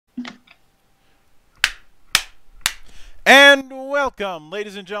And welcome,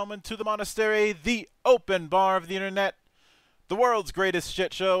 ladies and gentlemen, to the Monastery, the open bar of the internet, the world's greatest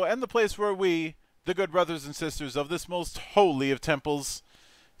shit show, and the place where we, the good brothers and sisters of this most holy of temples,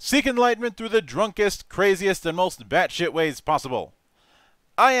 seek enlightenment through the drunkest, craziest, and most batshit ways possible.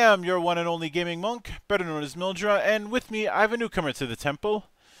 I am your one and only gaming monk, better known as Mildra, and with me I have a newcomer to the temple,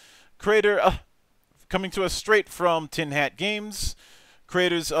 creator, coming to us straight from Tin Hat Games,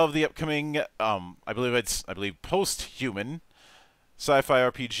 creators of the upcoming, I believe post-human sci-fi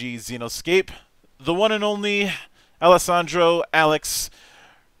RPG XENOSCAPE, the one and only Alessandro Alex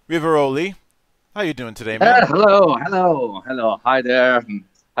Rivaroli. How you doing today, man? Hello. Hi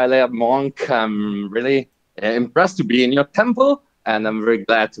there, Monk. I'm really impressed to be in your temple, and I'm very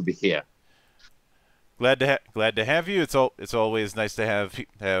glad to be here. Glad to have you. It's always nice to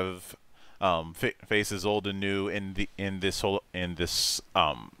have faces old and new in this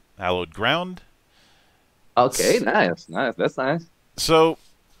hallowed ground. Okay, nice. That's nice. So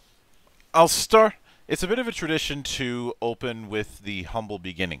I'll start. It's a bit of a tradition to open with the humble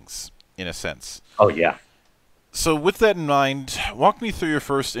beginnings, in a sense. Oh yeah. So with that in mind, walk me through your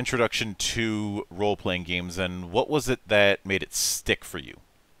first introduction to role-playing games, and what was it that made it stick for you?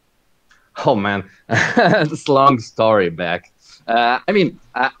 Oh man, this long story back. I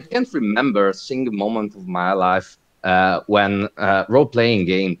can't remember a single moment of my life when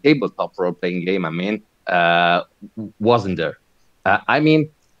tabletop role-playing game, wasn't there.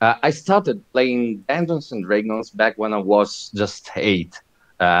 I started playing Dungeons and Dragons back when I was just 8,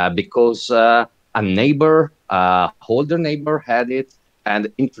 because a neighbor, older neighbor, had it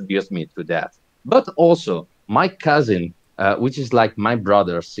and introduced me to that. But also, my cousin, which is like my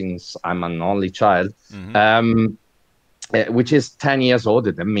brother since I'm an only child, which is 10 years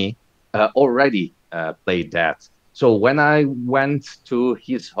older than me, already played that. So when I went to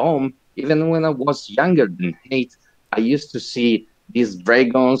his home, even when I was younger than 8, I used to see these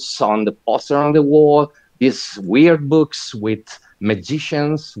dragons on the poster on the wall, these weird books with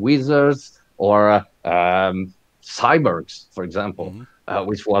magicians, wizards, or cyborgs, for example,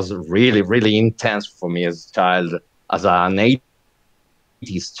 which was really, really intense for me as a child, as an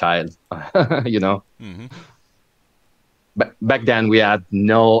 80s child, you know. Back then we had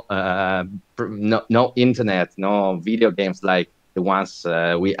no internet, no video games like the ones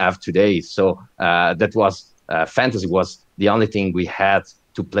we have today. So that was fantasy was the only thing we had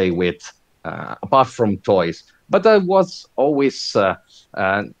to play with, apart from toys. But I was always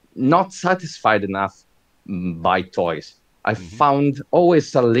not satisfied enough by toys. I found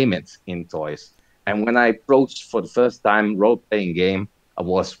always a limit in toys. And when I approached for the first time role-playing game, I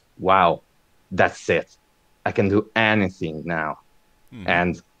was, wow, that's it. I can do anything now.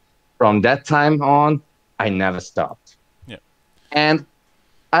 And from that time on, I never stopped. Yeah. And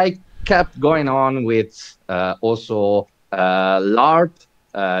I kept going on with also LARP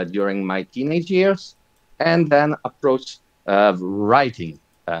during my teenage years, and then approached writing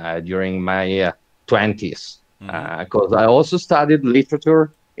during my 20s. Because I also studied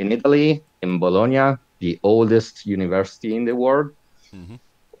literature in Italy, in Bologna, the oldest university in the world.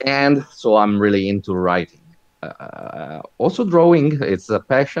 And so I'm really into writing. Also drawing, it's a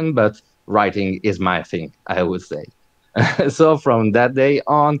passion, but writing is my thing, I would say. So from that day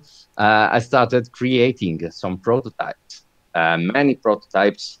on, I started creating some prototypes, many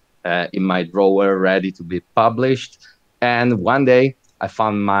prototypes in my drawer ready to be published. And one day I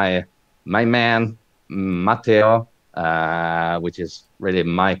found my man, Matteo, which is really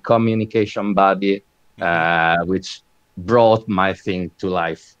my communication buddy, which brought my thing to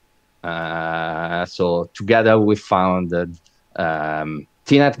life. So together we founded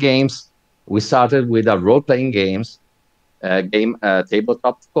Tinat Games. We started with a role-playing games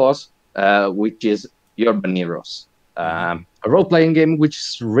tabletop, of course, which is Urban Heroes, a role-playing game which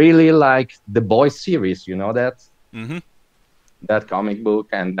is really like the Boys series. You know that that comic book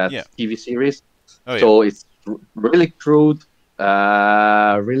and that TV series. Oh, yeah. So it's really crude,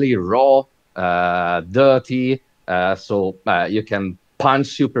 really raw, dirty. So you can punch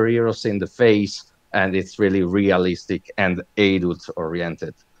superheroes in the face, and it's really realistic and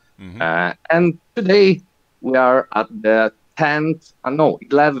adult-oriented. And today we are at the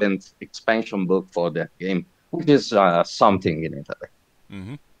 11th expansion book for that game, which is something in Italy.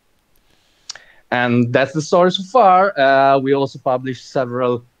 And that's the story so far. We also published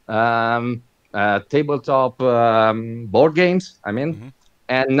several tabletop board games, and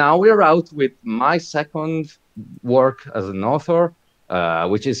now we're out with my second work as an author,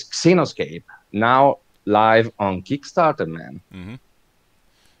 which is XENOSCAPE, now live on Kickstarter, man.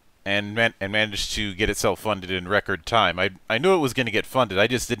 And managed to get itself funded in record time. I knew it was going to get funded. I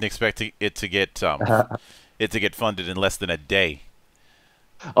just didn't expect it to get it to get funded in less than a day.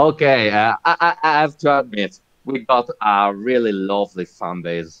 Okay, I have to admit, we got a really lovely fan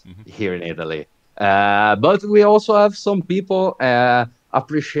base Hmm. here in Italy. But we also have some people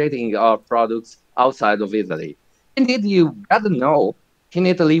appreciating our products outside of Italy. Indeed, you gotta know, in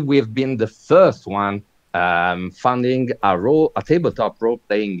Italy, we've been the first one funding a tabletop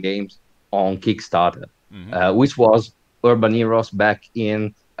role-playing games on Kickstarter, Hmm. which was Urban Heroes back in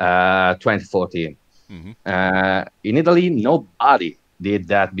 2014. Hmm. In Italy, nobody did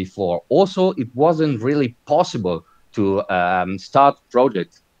that before. Also, it wasn't really possible to start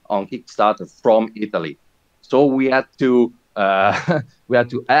projects on Kickstarter from Italy. So we had to we had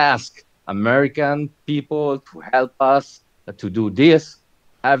to ask American people to help us to do this.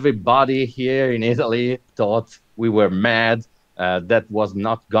 Everybody here in Italy thought we were mad. That was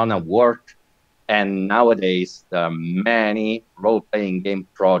not gonna work. And nowadays, there are many role-playing game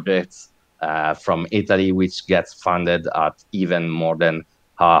projects from Italy which gets funded at even more than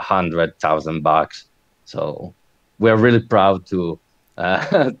 $100,000. So we're really proud to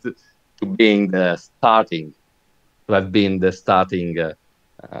to being the starting to have been the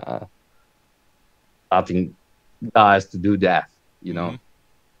uh, starting guys to do that. You Hmm. know,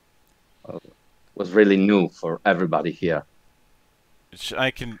 uh, was really new for everybody here. Which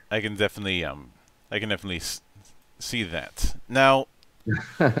I can definitely see that. Now,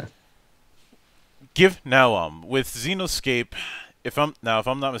 with Xenoscape, if I'm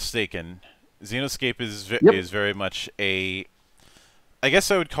not mistaken, Xenoscape Yep. is very much a, I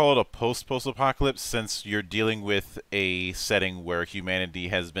guess I would call it a post-apocalypse, since you're dealing with a setting where humanity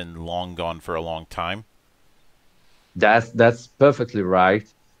has been long gone for a long time. That's perfectly right,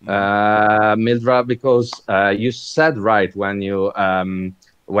 Hmm. Mildra, because you said right when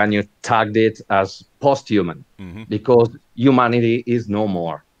you tagged it as post-human, Hmm. because humanity is no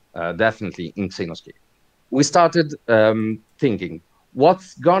more, definitely in Xenoscape. We started thinking,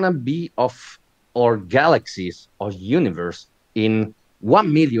 what's gonna be of our galaxies or universe in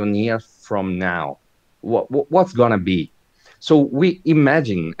 1 million years from now? What's gonna be? So we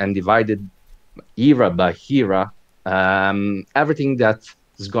imagined and divided era by era, everything that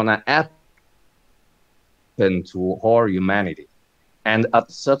is gonna happen to our humanity. And at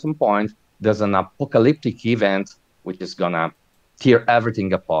a certain point, there's an apocalyptic event which is gonna tear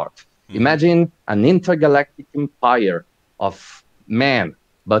everything apart. Hmm. Imagine an intergalactic empire of man,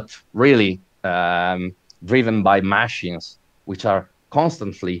 but really driven by machines, which are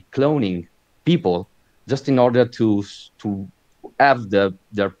constantly cloning people just in order to have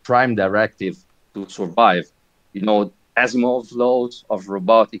their prime directive to survive. You know, Asimov's laws of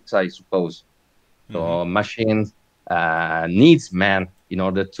robotics, I suppose. Hmm. So machines needs man in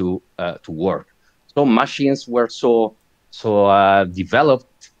order to work. So machines were so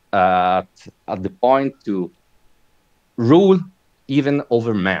developed at the point to rule even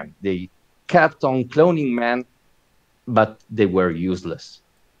over man. They kept on cloning man, but they were useless.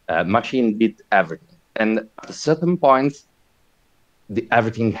 Machine did everything, and at a certain point,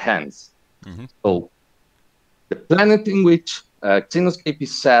 everything ends. Hmm. So the planet in which Xenoscape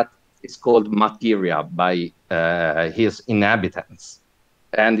is set is called Materia by his inhabitants.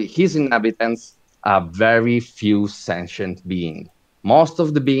 And his inhabitants are very few sentient beings. Most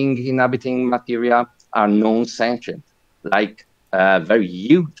of the beings inhabiting Materia are non-sentient, like a very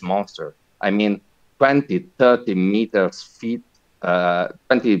huge monster. I mean, 20, 30 meters feet,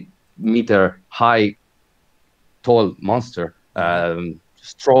 20-meter high tall monster Hmm.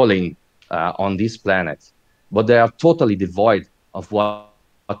 strolling on this planet, but they are totally devoid of what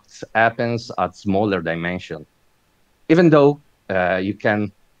happens at smaller dimension. Even though you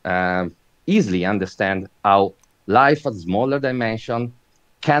can easily understand how life at smaller dimension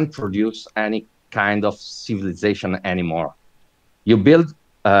can't produce any kind of civilization anymore. You build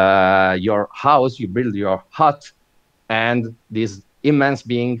your house, you build your hut, and this immense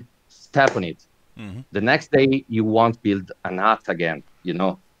being step on it. Hmm. The next day you won't build an hut again. You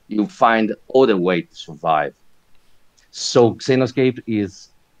know, you find other way to survive. So Xenoscape is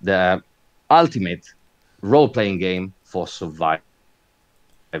the ultimate role-playing game for survival.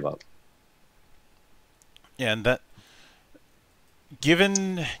 Yeah, and that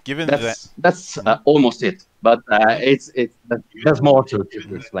given that. That's Mhm. almost it. But it's there's more to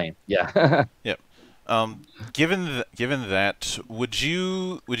explain. Yeah. Yep. Um, given that, would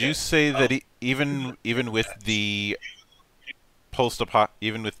you say that even with the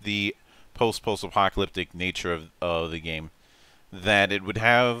even with the post apocalyptic nature of the game, that it would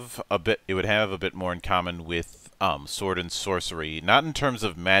have a bit more in common with sword and sorcery, not in terms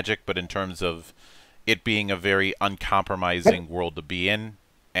of magic, but in terms of it being a very uncompromising world to be in,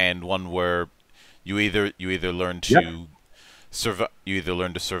 and one where You either learn Yep. to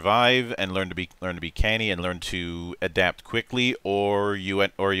survive and learn to be canny and learn to adapt quickly, or you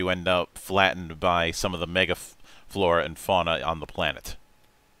end up flattened by some of the flora and fauna on the planet.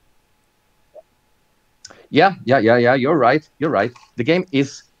 Yeah, yeah, yeah, yeah. You're right. You're right. The game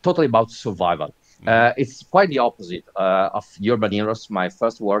is totally about survival. Hmm. It's quite the opposite of Urban Heroes, my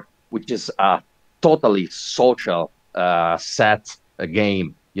first work, which is a totally social set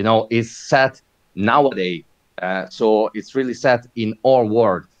game. You know, it's set nowadays, so it's really set in our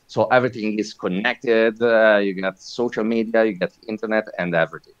world. So everything is connected. You get social media, you get internet, and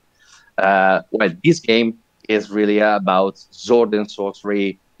everything. Well, this game is really about sword and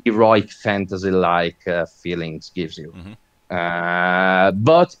sorcery, heroic fantasy-like feelings gives you. Hmm.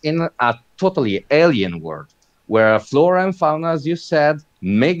 But in a totally alien world, where flora and fauna, as you said,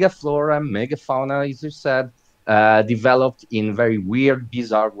 mega flora, mega fauna, as you said, developed in very weird,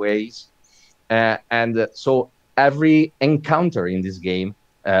 bizarre ways. And so every encounter in this game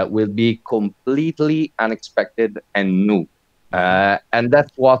will be completely unexpected and new. Hmm. And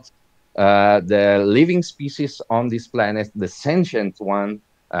that's what the living species on this planet, the sentient one,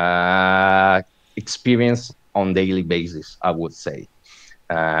 experience on daily basis, I would say.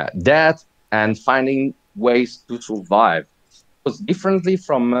 That and finding ways to survive. Because differently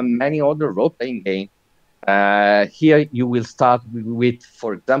from many other role-playing games, here you will start with,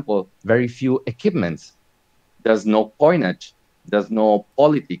 for example, very few equipments. There's no coinage, there's no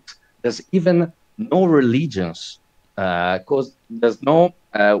politics, there's even no religions, because there's no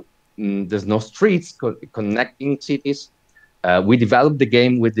streets connecting cities. We developed the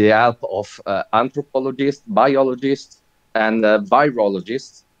game with the help of anthropologists, biologists, and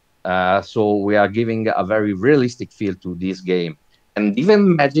virologists. So we are giving a very realistic feel to this game. And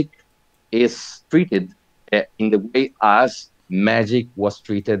even magic is treated in the way as magic was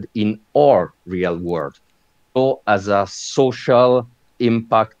treated in our real world. So as a social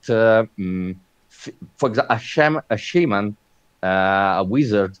impact, for example, a shaman, a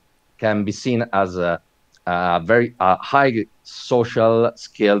wizard can be seen as a very high social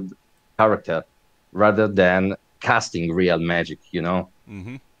skilled character rather than casting real magic, you know?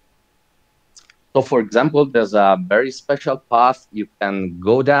 Hmm. So, for example, there's a very special path you can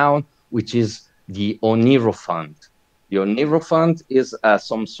go down, which is the Onirophant. The Onirophant is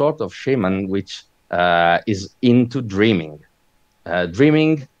some sort of shaman which is into dreaming.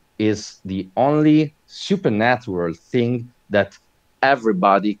 Dreaming is the only supernatural thing that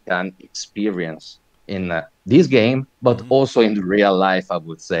everybody can experience in this game, but Hmm. also in real life, I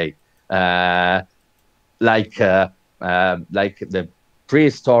would say. Uh, like the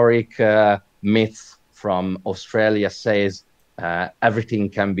prehistoric myths from Australia says, everything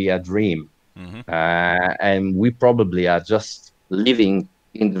can be a dream, Hmm. and we probably are just living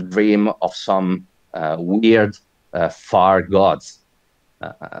in the dream of some weird far gods.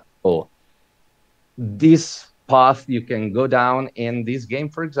 So this path you can go down in this game,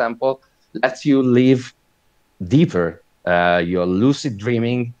 for example, lets you live deeper your lucid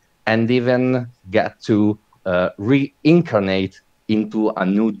dreaming and even get to reincarnate into a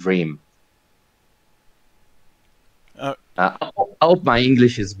new dream. Uh, I hope my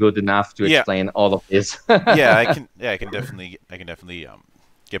English is good enough to yeah, explain all of this. yeah, I can. Yeah, I can definitely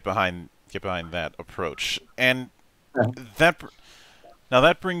get behind that approach. And that now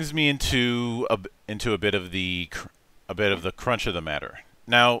that brings me into a bit of the crunch of the matter.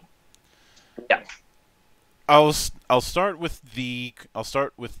 Now, Yeah. I'll start with the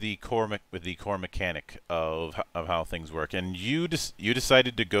core mechanic of how things work. And you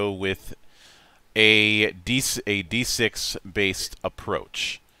decided to go with a D6 based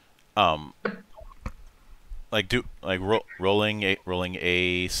approach. Um, rolling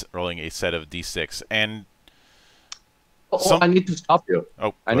a set of D6. And Oh, some I need to stop you.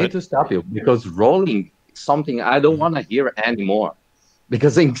 oh I go need ahead. to stop you because rolling is something I don't Hmm. want to hear anymore.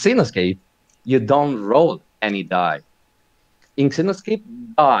 Because in XENOSCAPE, you don't roll any die. In XENOSCAPE,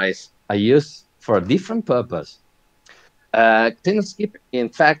 dice are used for a different purpose. XENOSCAPE, in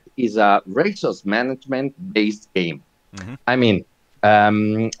fact, is a resource management-based game. Hmm. I mean,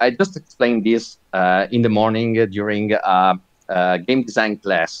 I just explained this in the morning during a game design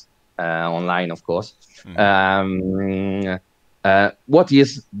class online, of course. Hmm. What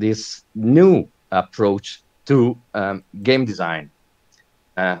is this new approach to game design?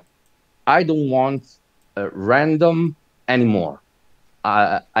 Uh, I don't want random anymore.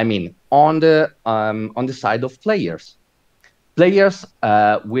 I mean, on the side of players, players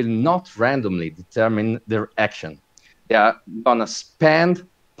will not randomly determine their action. They are gonna spend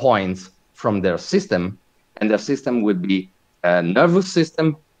points from their system, and their system will be a nervous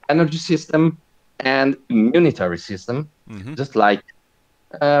system, energy system, and immunitary system, Mm-hmm. just like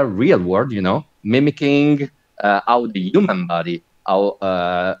real world, mimicking how the human body, how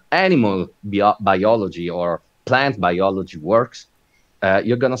animal biology or plant biology works.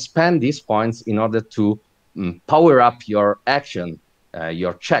 You're going to spend these points in order to power up your action,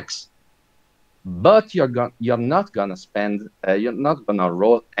 your checks. But you're not gonna spend, you're not gonna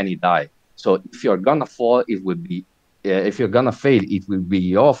roll any die. So if you're gonna fall, it will be, if you're gonna fail, it will be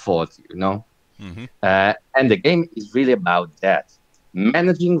your fault, Mm-hmm. And the game is really about that,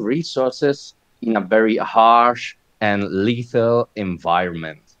 managing resources in a very harsh and lethal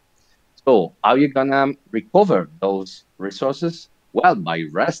environment. So how are you gonna recover those resources? Well, by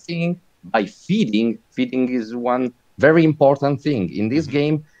resting, by feeding. Feeding is one very important thing in this Mm-hmm.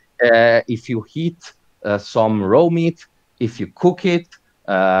 game. If you heat some raw meat, if you cook it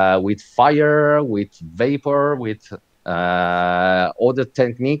with fire, with vapor, with other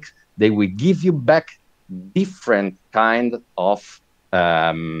techniques, they will give you back different kind of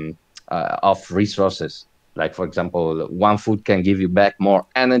resources. Like, for example, one food can give you back more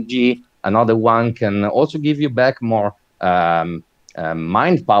energy. Another one can also give you back more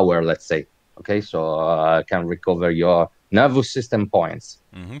mind power, let's say. Okay, so can recover your nervous system points.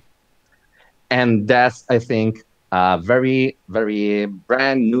 Mm-hmm. And that's, I think, a very, very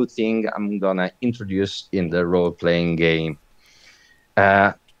brand new thing I'm gonna introduce in the role-playing game.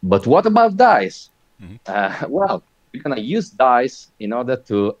 But what about dice? Mm-hmm. Well, you're gonna use dice in order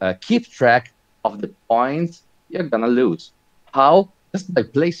to keep track of the points you're gonna lose. How? Just by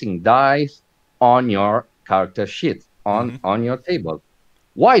placing dice on your character sheet, Mm-hmm. on your table.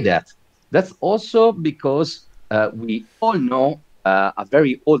 Why that? That's also because we all know a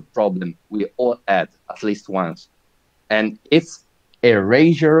very old problem we all had at least once, and it's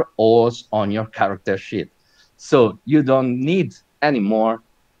erasure holes on your character sheet. So you don't need anymore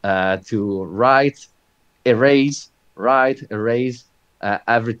to erase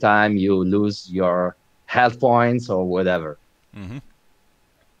every time you lose your health points or whatever. Mm-hmm.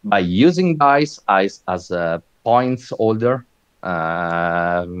 By using dice as a points holder,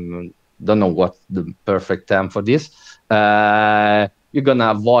 don't know what the perfect term for this. You're gonna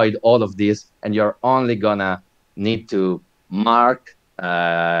avoid all of this, and you're only gonna need to mark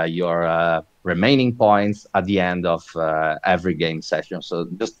your remaining points at the end of every game session. So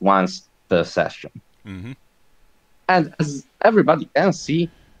just once per session. Mm-hmm. And as everybody can see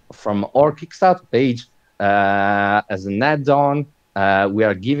from our Kickstarter page, as an add-on, we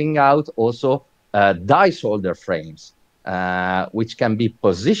are giving out also dice holder frames, which can be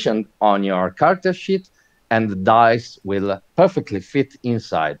positioned on your character sheet, and the dice will perfectly fit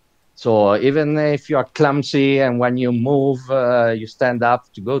inside. So even if you are clumsy and when you move, you stand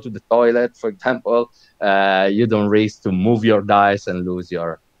up to go to the toilet, for example, you don't risk to move your dice and lose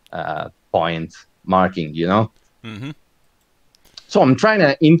your point marking, Mm-hmm. So I'm trying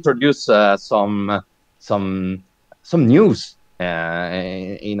to introduce some news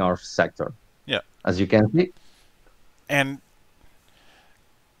in our sector, Yeah. as you can see. And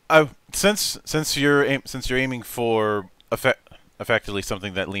since you're aiming for effectively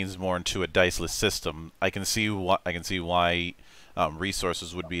something that leans more into a diceless system, I can see why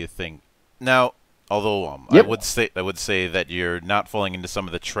resources would be a thing. Now, although Yep. I would say that you're not falling into some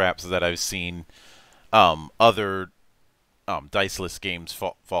of the traps that I've seen other diceless games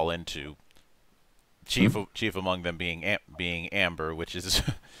fall into. Chief among them being Amber, which is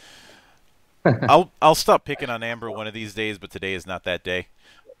I'll stop picking on Amber one of these days, but today is not that day.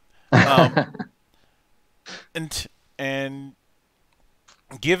 Um, and and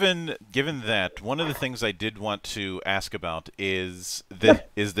given that, one of the things I did want to ask about is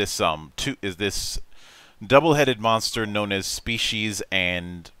this double-headed monster known as species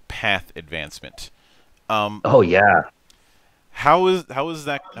and path advancement. Oh yeah. How is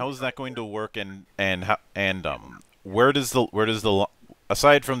that going to work, and where does the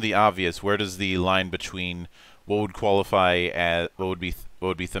aside from the obvious, where does the line between what would qualify as what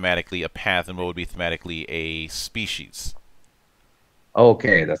would be thematically a path and what would be thematically a species?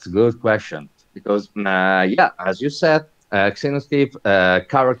 Okay, that's a good question because yeah, as you said, Xenoscape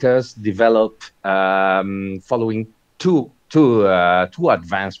characters develop following two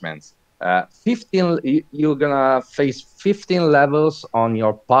advancements. 15, you're gonna face 15 levels on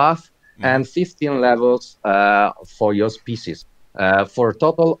your path Mm-hmm. and 15 levels for your species, for a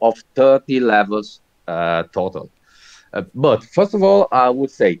total of 30 levels total. But first of all, I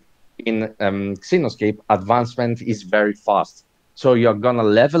would say in Xenoscape, advancement is very fast. So you're gonna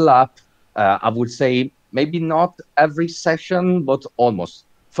level up. I would say maybe not every session, but almost.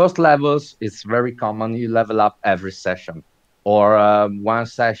 First levels is very common. You level up every session, or one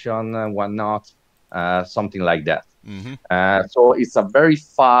session, one not. something like that. Mm-hmm. So it's a very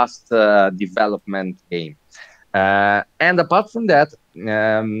fast development game. And apart from that,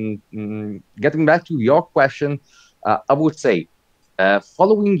 getting back to your question, I would say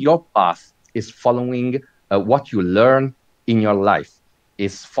following your path is following what you learn in your life,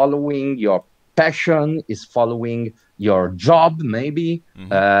 is following your passion, is following your job, maybe,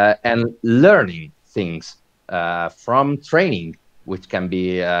 Mm-hmm. and learning things from training, which can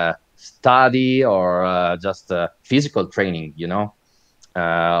be study or just physical training,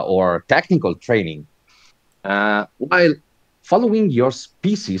 or technical training. While following your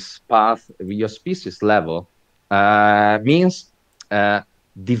species path, your species level, means uh,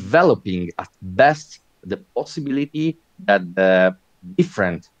 developing at best the possibility that the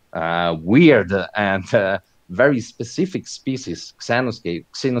different, weird, and very specific species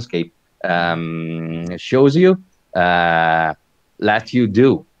Xenoscape Mm-hmm. shows you, let you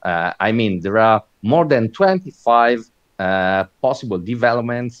do. I mean, there are more than 25 possible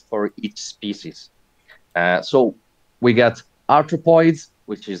developments for each species. So we got arthropods,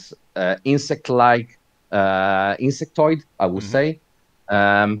 which is insect-like insectoid, I would Mm-hmm. say,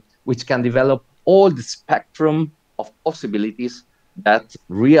 which can develop all the spectrum of possibilities that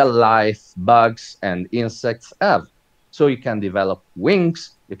real-life bugs and insects have. So you can develop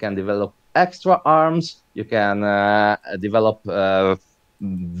wings, you can develop extra arms, you can develop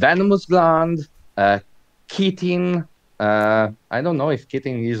venomous gland, chitin. I don't know if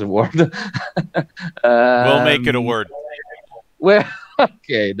chitin is a word. We'll make it a um, word. well,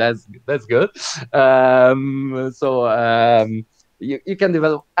 okay, that's good. You can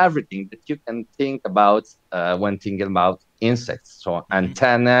develop everything that you can think about when thinking about insects. So Mm-hmm.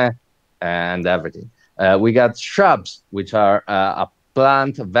 antenna and everything. We got shrubs, which are a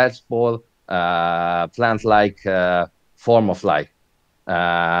plant, vegetable, plant-like form of life,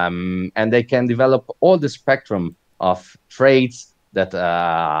 and they can develop all the spectrum of traits that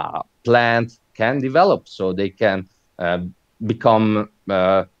plant can develop. So they can uh, become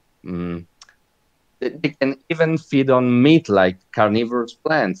mm, they can even feed on meat like carnivorous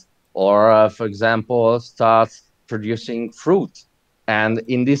plants, or for example start producing fruit. And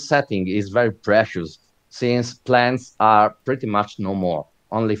in this setting is very precious, since plants are pretty much no more,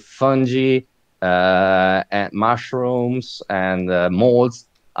 only fungi and mushrooms and molds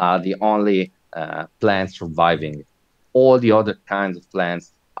are the only plants surviving. All the other kinds of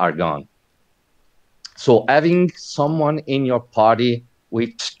plants are gone. So having someone in your party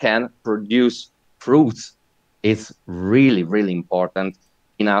which can produce fruits is really, really important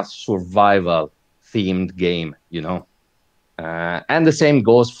in a survival themed game. And the same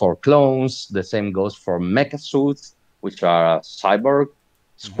goes for clones, the same goes for mecha suits, which are cyborg,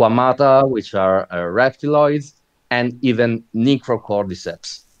 Mm-hmm. squamata, which are reptiloids, and even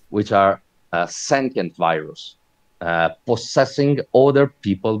necrocordyceps, which are sentient virus possessing other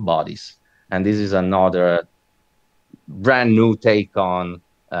people's bodies. And this is another brand new take on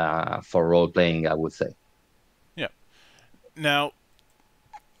for role playing, I would say. Yeah. Now,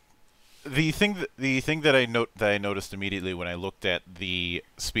 the thing that I noticed immediately when I looked at the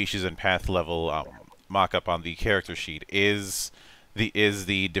species and path level mock-up on the character sheet is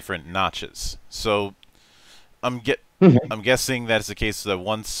the different notches. So I'm get Mhm. I'm guessing that it's the case that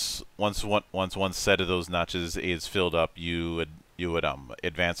once one set of those notches is filled up, you would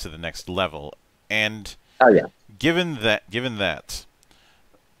advance to the next level. And Oh yeah. given that,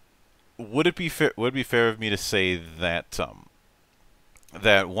 would it be fair of me to say that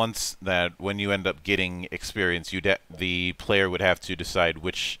that when you end up getting experience, the player would have to decide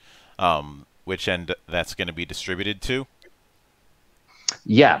which end that's going to be distributed to.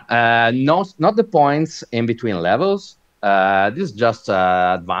 Yeah, not the points in between levels. This is just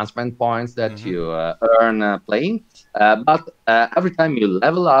advancement points that Mm-hmm. you earn playing. But every time you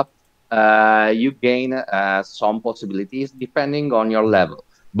level up, you gain some possibilities depending on your level.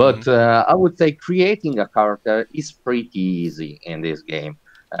 Mm-hmm. But I would say creating a character is pretty easy in this game.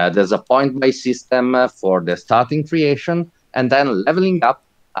 There's a point-based system for the starting creation, and then leveling up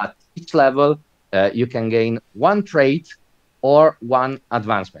at each level, you can gain one trait or one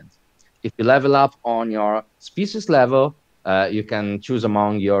advancement. If you level up on your species level, you can choose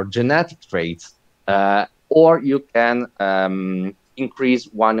among your genetic traits, or you can increase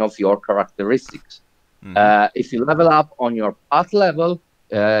one of your characteristics. Mm-hmm. If you level up on your path level,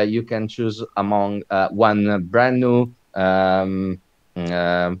 you can choose among one brand new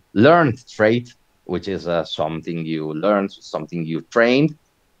learned trait, which is something you learned, something you trained,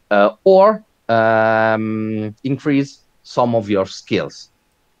 or increase some of your skills.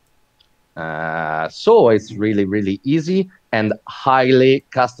 So it's really, really easy and highly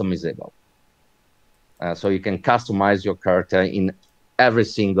customizable. So you can customize your character in every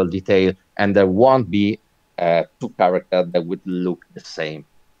single detail, and there won't be two characters that would look the same.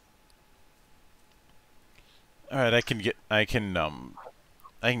 All right, I can get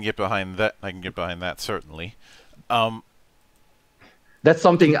behind that. I can get behind that certainly. Um, That's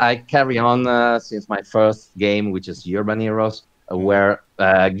something I carry on since my first game, which is Urban Heroes, where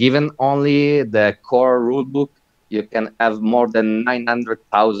given only the core rulebook, you can have more than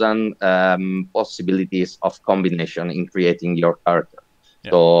 900,000 possibilities of combination in creating your character.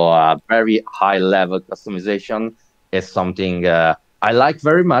 Yeah. So very high level customization is something I like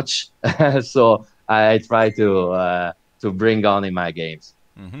very much. So I try to bring on in my games.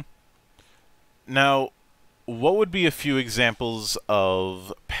 Now, what would be a few examples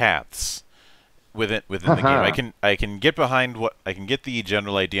of paths within the game? I can get behind what I can get the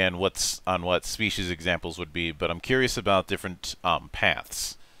general idea on what species examples would be, but I'm curious about different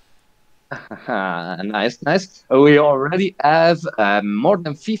paths. Nice, nice. We already have more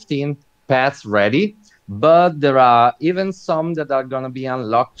than 15 paths ready, but there are even some that are going to be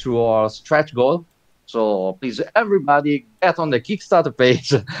unlocked through our stretch goal. So please, everybody, get on the Kickstarter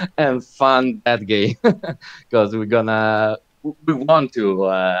page and fund that game because we want to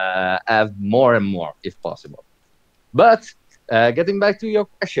have more and more if possible. But getting back to your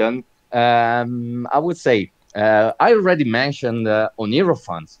question, I would say I already mentioned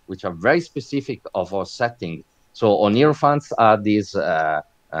Onirophants, which are very specific of our setting. So Onirophants are these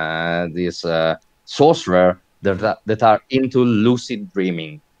sorcerer that are into lucid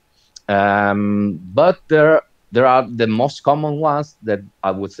dreaming. But there are the most common ones that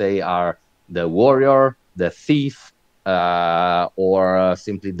I would say are the warrior, the thief, or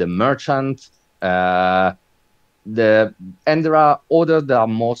simply the merchant. And there are others that are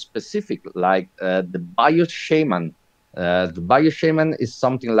more specific, like the bio shaman. The bio shaman is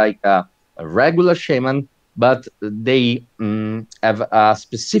something like a regular shaman, but they have a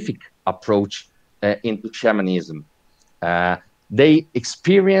specific approach into shamanism. They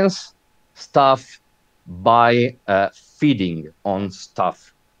experience stuff by feeding on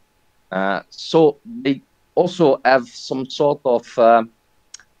stuff. So they also have some sort of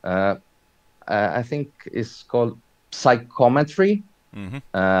I think it's called psychometry.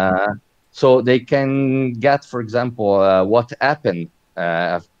 So they can get, for example, what happened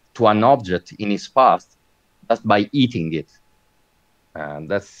to an object in his past just by eating it. And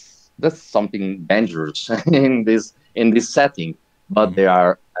that's something dangerous in this setting. But they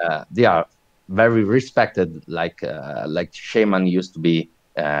are very respected, like shaman used to be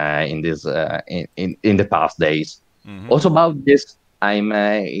in this in the past days. Also about this, I'm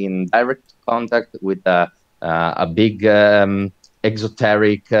in direct contact with a big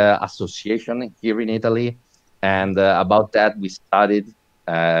exoteric association here in Italy, and about that we studied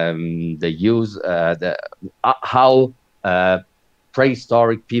the use, how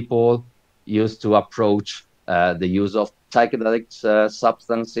prehistoric people used to approach the use of psychedelic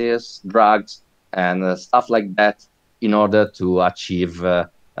substances, drugs, and stuff like that in order to achieve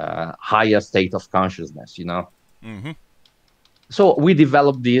higher state of consciousness, you know? So we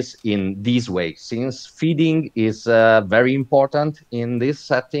developed this in this way. Since feeding is very important in this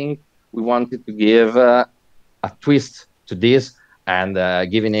setting, we wanted to give a twist to this and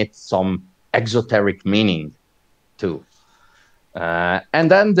giving it some exoteric meaning too.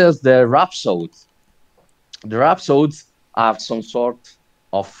 And then there's the rhapsodes. The rhapsodes are some sort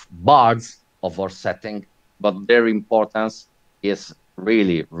of bards of our setting, but their importance is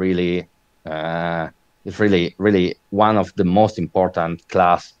really one of the most important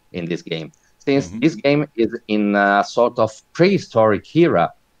class in this game, since this game is in a sort of prehistoric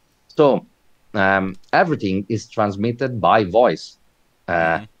era. So everything is transmitted by voice.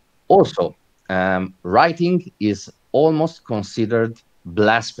 Also, writing is almost considered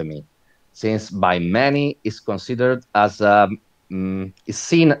blasphemy, since by many is considered as is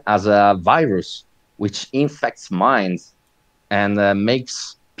seen as a virus which infects minds and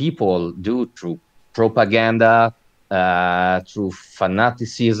makes people do through propaganda, through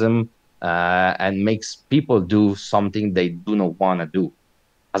fanaticism, and makes people do something they do not want to do,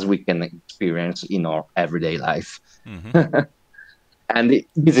 as we can experience in our everyday life. And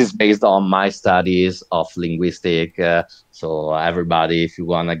this is based on my studies of linguistic. So everybody, if you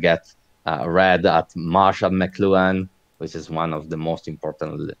want to get read at Marshall McLuhan, which is one of the most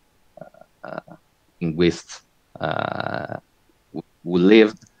important linguists who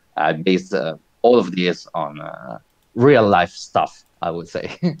lived, based all of this on real life stuff, I would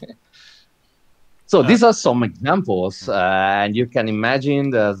say. So these are some examples, and you can imagine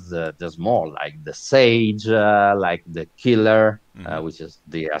there's more, like the sage, like the killer, which is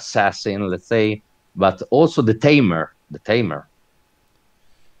the assassin, let's say, but also the tamer. The tamer.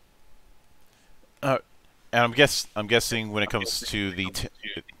 And I'm guessing when it comes to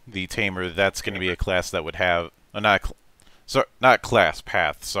the tamer, that's going to be a class that would have not class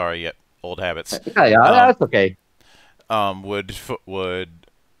path. Sorry, yet old habits. Yeah, Um, that's okay.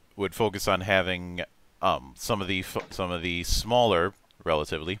 Would focus on having some of the smaller,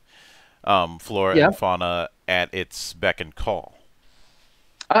 relatively, flora Yeah. and fauna at its beck and call.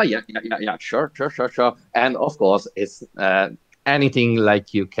 Yeah. Sure. And of course, it's anything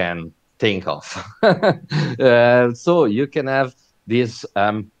like you can think of. So you can have this,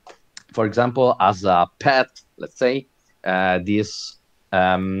 for example, as a pet, let's say, this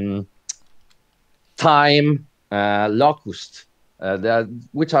um, time locust,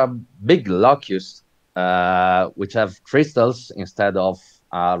 which are big locusts, which have crystals instead of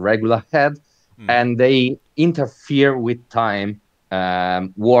a regular head, and they interfere with time,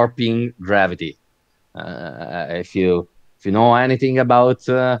 warping gravity. If you know anything about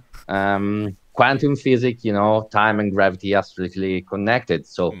quantum physics, time and gravity are strictly connected.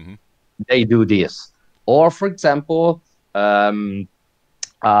 So they do this. Or, for example, um,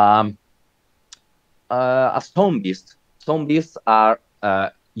 a stone beast. Stone beasts are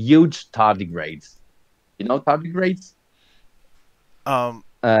huge tardigrades. You know tardigrades? Uh,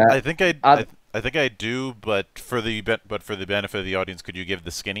 I think are, I think I do, but for the benefit of the audience, could you give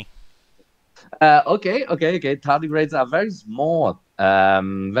the skinny? okay. Tardigrades are very small,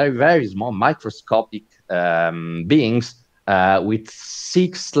 very small, microscopic beings with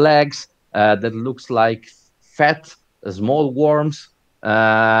 6 legs that looks like fat, small worms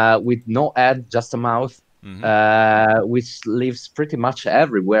with no head, just a mouth, which lives pretty much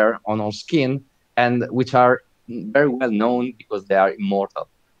everywhere on our skin, and which are very well known because they are immortal.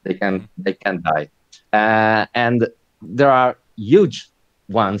 They can die, and there are huge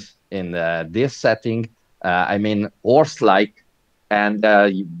ones in this setting. I mean, horse-like, and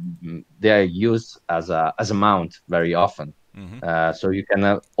they are used as a mount very often. So you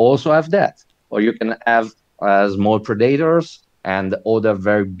can also have that, or you can have small predators and other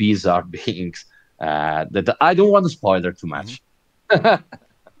very bizarre beings that I don't want to spoiler too much.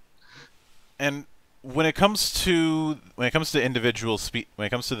 And when it comes to when it comes to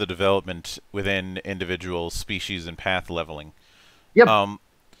the development within individual species and path leveling, Yep.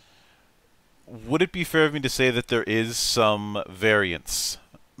 would it be fair of me to say that there is some variance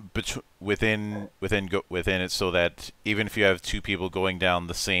within it, so that even if you have two people going down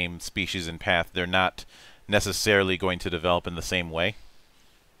the same species and path, they're not necessarily going to develop in the same way?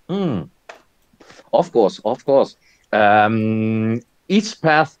 Of course. Each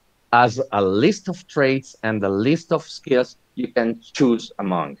path has a list of traits and a list of skills you can choose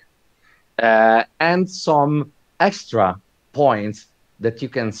among, and some extra points that you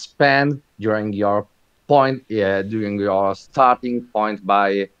can spend during your starting point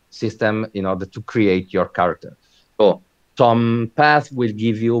by system in order to create your character. So some path will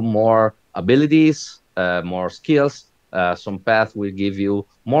give you more abilities, more skills. Some path will give you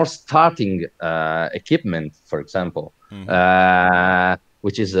more starting equipment, for example,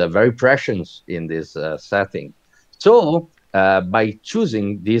 which is very precious in this setting. So by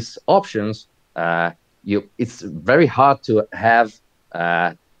choosing these options, it's very hard to have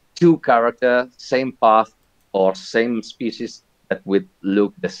two characters, same path or same species that would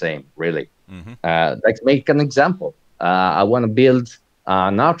look the same, really. Let's make an example. I want to build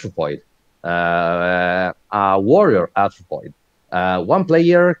an arthropoid, a warrior arthropoid. One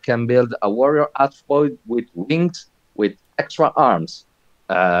player can build a warrior arthropoid with wings, with extra arms,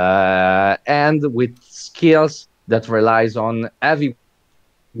 and with skills that relies on heavy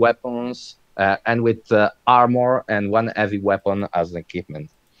weapons, and with armor and one heavy weapon as an equipment.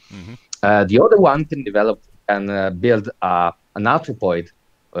 The other one can build an arthropoid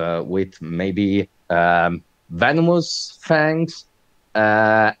with maybe venomous fangs,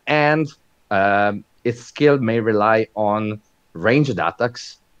 and its skill may rely on ranged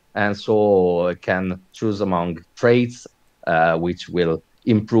attacks, and so it can choose among traits which will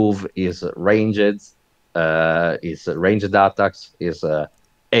improve his ranged attacks, his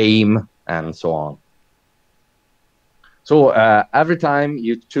aim, and so on. So every time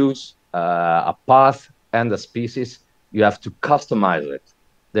you choose a path and a species, you have to customize it.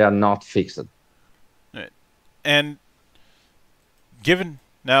 They are not fixed. Right. And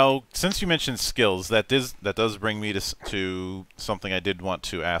now, since you mentioned skills, that does bring me to something I did want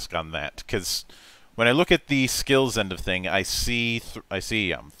to ask on that, because when I look at the skills end of thing, I see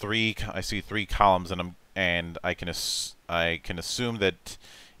three columns, and I can assume that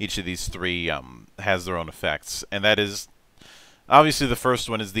each of these three has their own effects, and that is obviously the first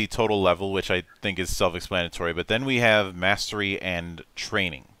one is the total level, which I think is self-explanatory. But then we have mastery and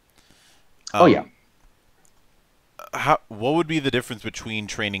training. Oh yeah. What would be the difference between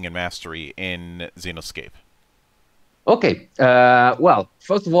training and mastery in XENOSCAPE? Okay. Well,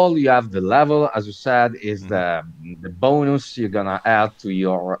 first of all, you have the level, as you said, is the bonus you're gonna add to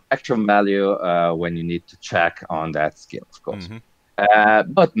your action value when you need to check on that skill, of course.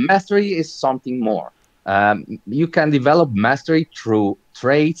 But mastery is something more. You can develop mastery through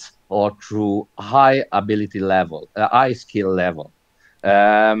traits or through high ability level, high skill level.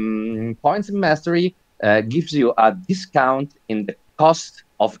 Points in mastery gives you a discount in the cost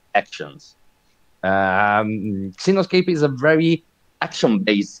of actions. XENOSCAPE is a very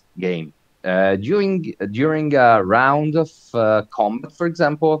action-based game. During a round of combat, for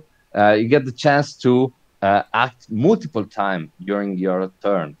example, you get the chance to act multiple times during your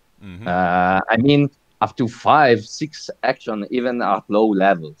turn. I mean, up to 5, 6 action, even at low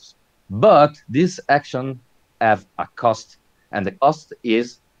levels. But this action have a cost, and the cost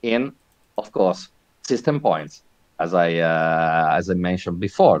is in, of course, system points, as I mentioned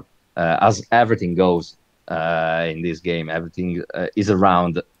before. As everything goes in this game, everything is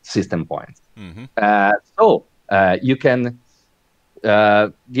around system points. So you can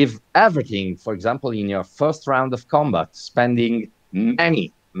give everything, for example, in your first round of combat, spending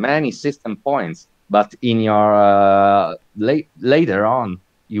many system points, but in your later on,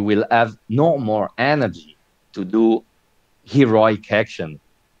 you will have no more energy to do heroic action,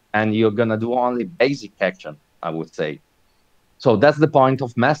 and you're gonna do only basic action, I would say. So that's the point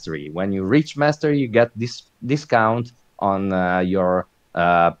of mastery. When you reach mastery, you get this discount on your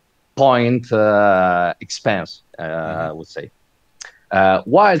point expense, I would say.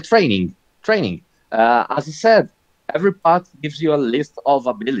 While training, as I said, every path gives you a list of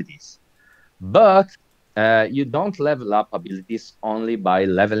abilities, but you don't level up abilities only by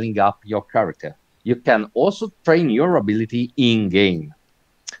leveling up your character. You can also train your ability in-game.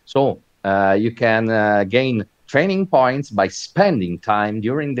 So you can gain training points by spending time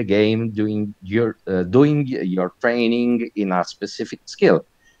during the game doing your training in a specific skill,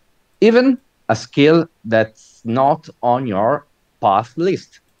 even a skill that's not on your path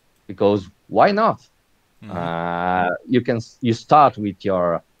list, because why not? You start with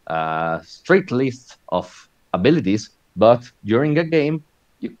your strict list of abilities, but during a game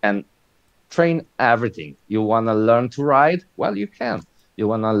you can train everything. You want to learn to ride? Well, you can. You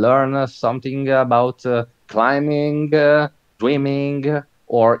want to learn something about climbing, swimming,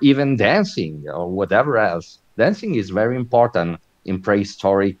 or even dancing, or whatever else. Dancing is very important in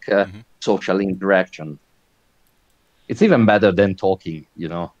prehistoric social interaction. It's even better than talking, you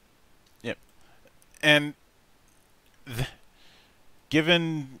know. Yep. And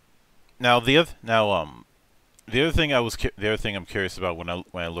given now the other thing I'm curious about when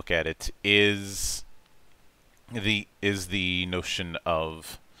I look at it is the notion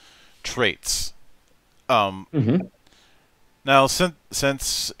of traits. Now,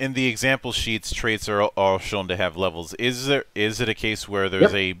 since in the example sheets traits are all shown to have levels, is it a case where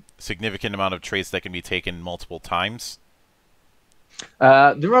there's a significant amount of traits that can be taken multiple times?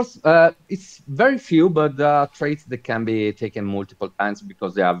 It's very few, but traits that can be taken multiple times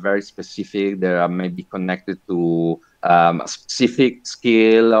because they are very specific. They are maybe connected to a specific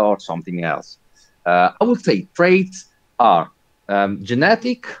skill or something else. I would say traits are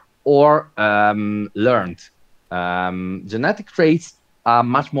genetic or learned. Genetic traits are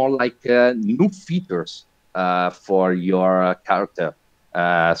much more like new features for your character.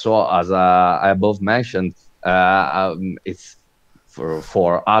 So as I above mentioned, it's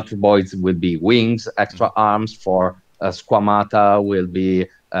for arthropods will be wings, extra arms. For squamata will be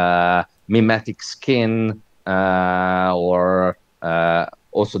mimetic skin, or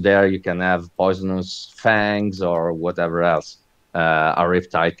also there you can have poisonous fangs or whatever else a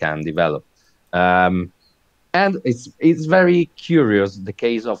reptile can develop. And it's very curious, the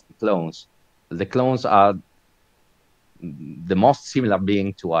case of the clones. The clones are the most similar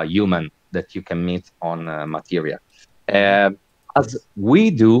being to a human that you can meet on materia. As we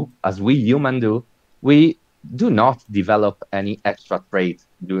human do, we do not develop any extra trait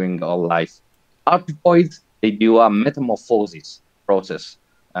during our life. Arthropods, they do a metamorphosis process,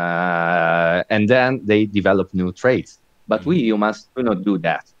 and then they develop new traits. But we humans do not do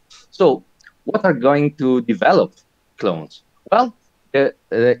that. So what are going to develop clones? Well,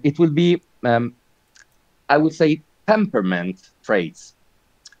 it will be, I would say, temperament traits.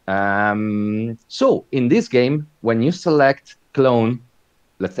 So in this game, when you select clone,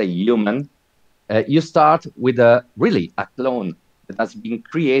 let's say human, you start with a clone that has been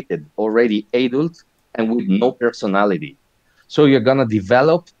created already adult and with no personality. So you're gonna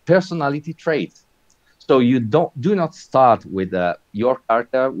develop personality traits. So you do not start with your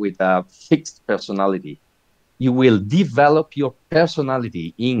character with a fixed personality. You will develop your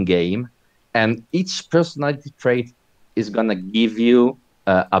personality in game, and each personality trait is gonna give you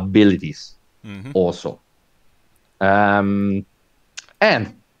abilities also. And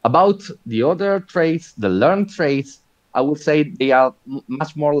about the other traits, the learned traits, I would say they are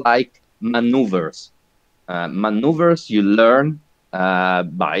much more like maneuvers. Maneuvers you learn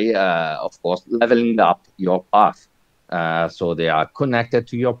by, of course, leveling up your path. So they are connected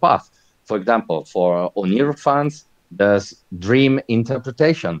to your path. For example, for Onir fans, there's dream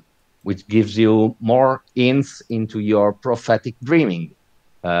interpretation, which gives you more hints into your prophetic dreaming.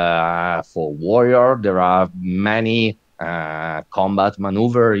 For warrior, there are many combat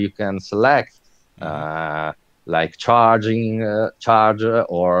maneuver you can select, like charge,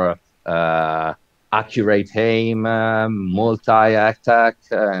 or accurate aim, multi-attack,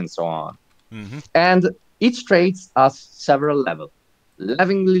 and so on. And each trait has several levels.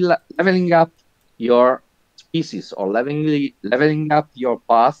 Leveling up your species or leveling up your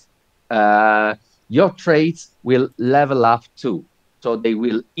path, your traits will level up too. So they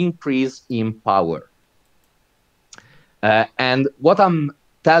will increase in power. And what I'm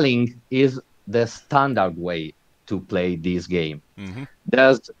telling is the standard way to play this game.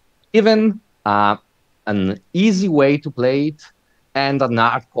 There's even an easy way to play it and an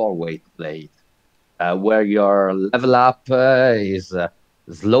hardcore way to play it, where your level up is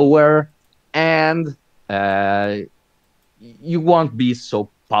slower and you won't be so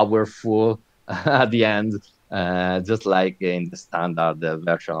powerful at the end, just like in the standard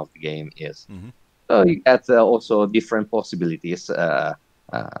version of the game is. So you get also different possibilities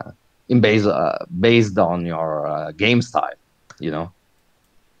based on your game style, you know.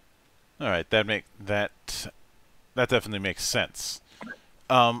 All right, that definitely makes sense.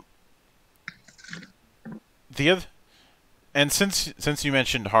 The other, and since you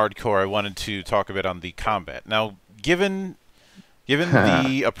mentioned hardcore, I wanted to talk a bit on the combat. Now, given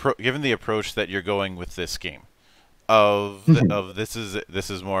the approach that you're going with this game, this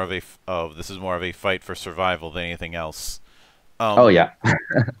is more of a fight for survival than anything else. Oh yeah.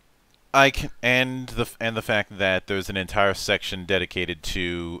 And the fact that there's an entire section dedicated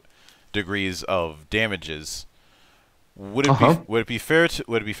to degrees of damages. Would it be fair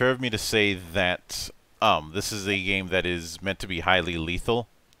of me to say that this is a game that is meant to be highly lethal?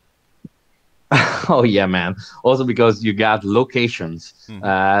 Oh yeah, man. Also because you got locations,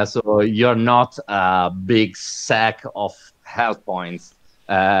 so you're not a big sack of health points.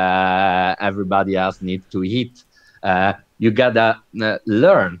 Everybody else needs to hit. You gotta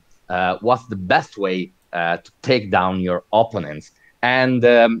learn what's the best way to take down your opponents, and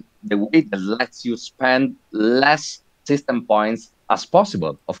the way that lets you spend less system points as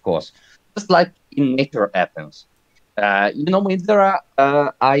possible, of course, just like in nature happens. Mithra,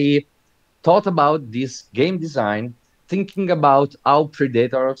 I thought about this game design thinking about how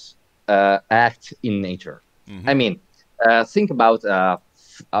predators act in nature. I mean, think about a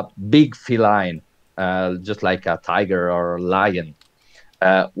big feline, just like a tiger or a lion.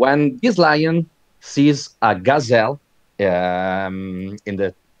 When this lion sees a gazelle in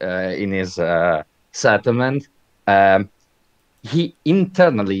his settlement, he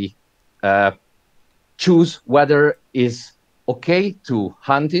internally choose whether it's okay to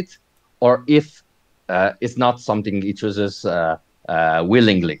hunt it, or if it's not something he chooses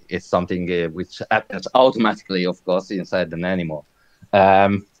willingly. It's something which happens automatically, of course, inside an animal.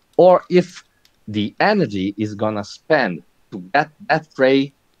 Or if the energy is gonna spend to get that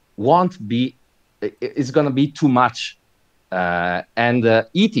prey it's gonna be too much, and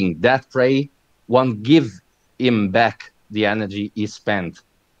eating that prey won't give him back the energy he spent.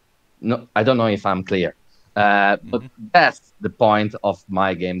 No, I don't know if I'm clear, but that's the point of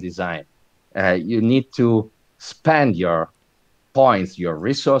my game design. You need to spend your points, your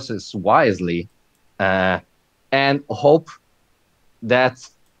resources wisely, and hope that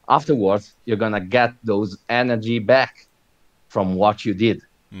afterwards you're gonna get those energy back from what you did.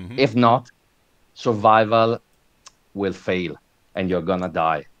 If not, survival will fail and you're gonna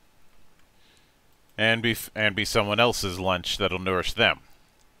die. And be someone else's lunch that'll nourish them.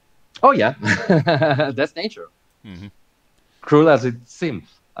 Oh yeah, that's nature. Cruel as it seems,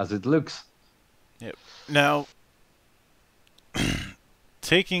 as it looks. Yep. Now,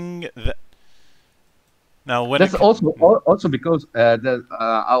 taking that. Now, when that's also because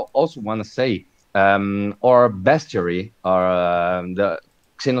I also want to say our bestiary, or the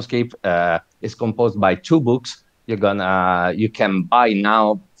XENOSCAPE, is composed by 2 books. You can buy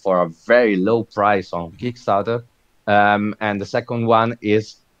now for a very low price on Kickstarter. and the second one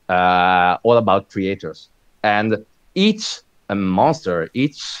is all about creators. And each monster,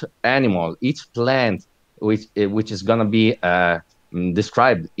 each animal, each plant, which is going to be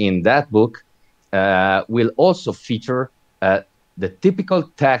described in that book, will also feature the typical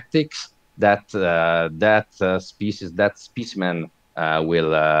tactics that that specimen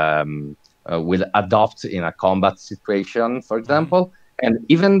will adopt in a combat situation, for example, and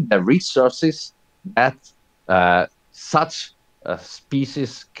even the resources that such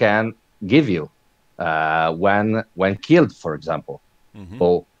species can give you when killed, for example.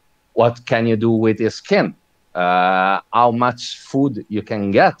 So, what can you do with its skin? How much food you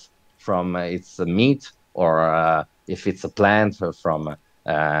can get from its meat, or if it's a plant from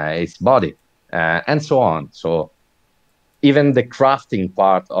its body, and so on. So even the crafting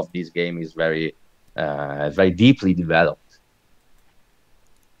part of this game is very deeply developed.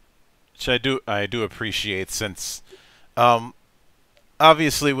 Which I do appreciate, since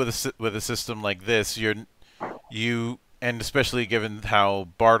obviously with a system like this, and especially given how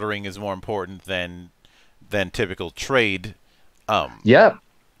bartering is more important than typical trade. Yeah.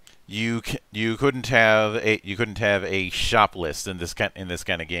 You couldn't have a shop list in this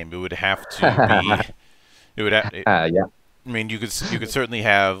kind of game. It would have to be. Yeah. I mean, you could certainly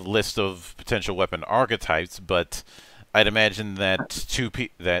have lists of potential weapon archetypes, but I'd imagine that two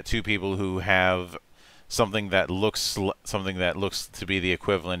people who have something that looks to be the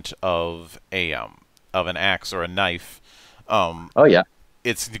equivalent of an axe or a knife. Oh yeah.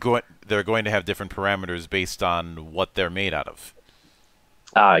 They're going to have different parameters based on what they're made out of.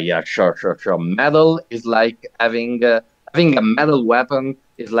 Yeah, sure. Metal is like having a metal weapon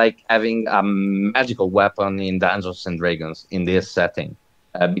is like having a magical weapon in Dungeons and Dragons in this setting,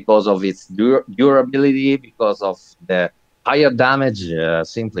 because of its durability, because of the higher damage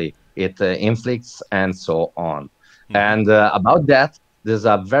simply it inflicts, and so on. And about that, there's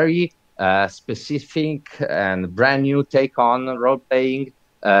a very specific and brand new take on role playing.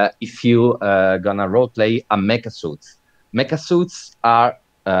 If you gonna role play a mecha suit. Mecha suits are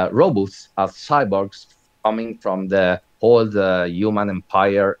robots, are cyborgs coming from the old human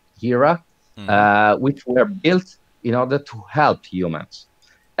empire era, which were built in order to help humans.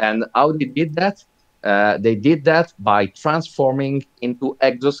 And how they did that? They did that by transforming into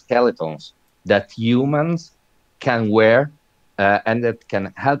exoskeletons that humans can wear, and that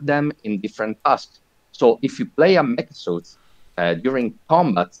can help them in different tasks. So if you play a mecha suit during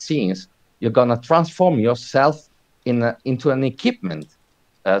combat scenes, you're gonna transform yourself into an equipment.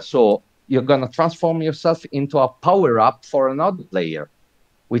 So you're gonna transform yourself into a power-up for another player,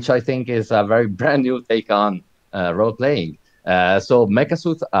 which I think is a very brand new take on role-playing. So mecha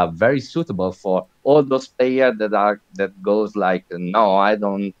suits are very suitable for all those players that goes like, no, I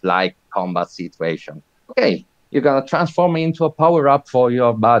don't like combat situation. Okay, you're gonna transform into a power-up for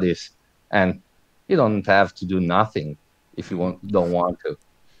your bodies, and you don't have to do nothing if you don't want to.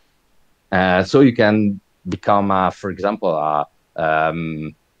 So you can become, for example, a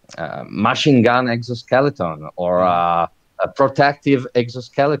machine gun exoskeleton, or a protective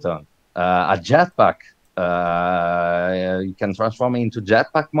exoskeleton, a jetpack. You can transform into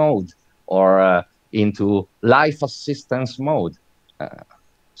jetpack mode, or into life assistance mode.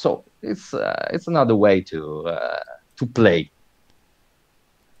 So it's another way to play,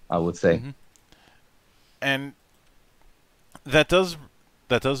 I would say. And that does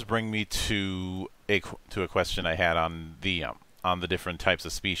bring me to a question I had on the different types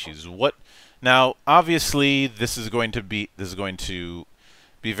of species. Now? Obviously, this is going to be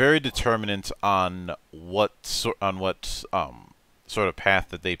very determinant on what sort of path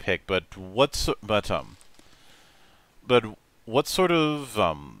that they pick. But what sort of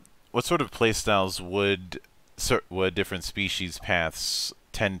playstyles would different species paths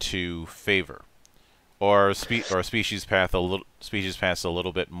tend to favor, or species paths a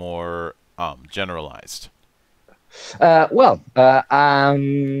little bit more generalized? Well,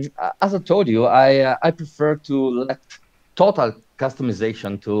 as I told you, I prefer to let total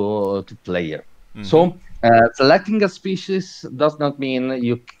customization to player. So selecting a species does not mean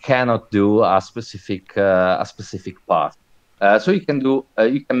you cannot do a specific path. So you can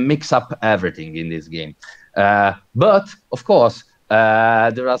mix up everything in this game. But of course,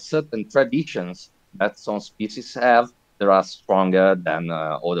 there are certain traditions that some species have that are stronger than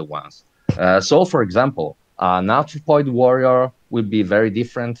other ones. So, for example, an anthropoid warrior will be very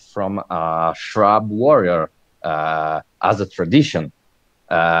different from a shrub warrior as a tradition.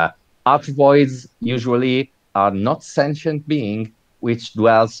 Anthropoids usually are not sentient beings which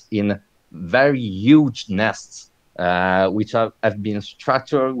dwells in very huge nests, which have been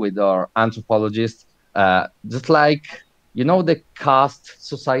structured with our anthropologists Just like, you know, the caste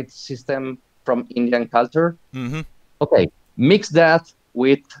society system from Indian culture. Mm-hmm. Okay, mix that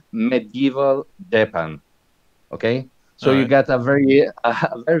with medieval Japan. Okay, so All you right. get a very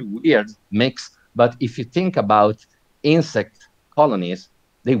weird mix. But if you think about insect colonies,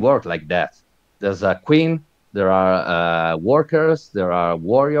 they work like that. There's a queen, there are workers, there are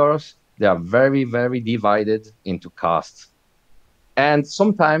warriors. They are very, very divided into castes. And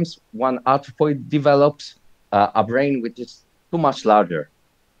sometimes one arthropod develops a brain which is too much larger,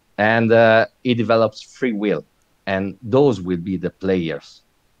 and it develops free will, and those will be the players.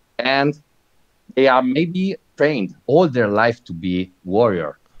 And they are maybe trained all their life to be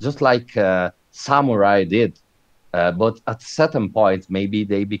warrior, just like samurai did. But at a certain point, maybe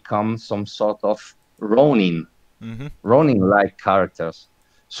they become some sort of ronin, Mm-hmm. ronin-like characters.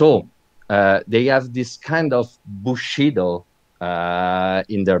 So they have this kind of bushido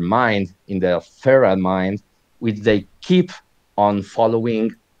in their mind, in their feral mind, which they keep on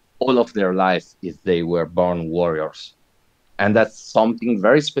following all of their life if they were born warriors. And that's something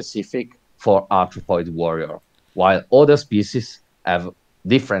very specific for arthropoid warrior, while other species have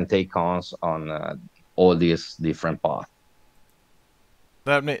different take-ons on all these different paths.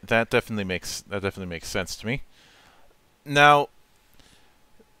 That definitely makes sense to me. Now,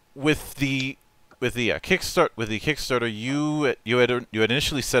 with the Kickstarter, you had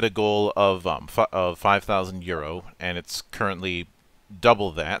initially set a goal of of 5,000 euro, and it's currently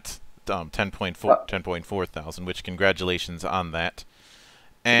double that, 10.4 thousand. Which, congratulations on that.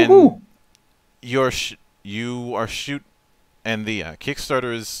 And Woohoo! you are shoot and the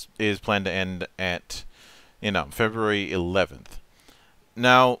Kickstarter is planned to end at February 11th.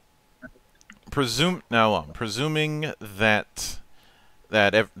 Now, presuming that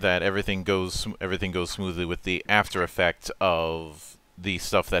everything goes smoothly with the after effect of the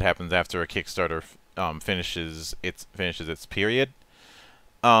stuff that happens after a Kickstarter finishes its period.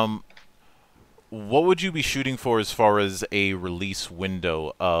 Um, what would you be shooting for as far as a release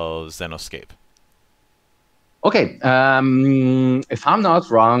window of XENOSCAPE? Okay, if I'm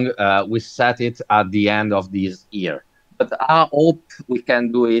not wrong, we set it at the end of this year, but I hope we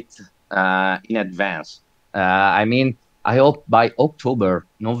can do it in advance. I mean, I hope by October,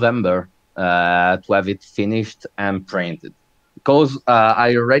 November, to have it finished and printed, because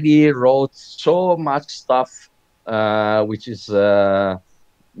I already wrote so much stuff,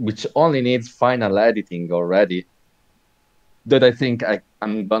 which only needs final editing already, that I think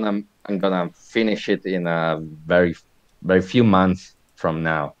I'm gonna finish it in a very few months from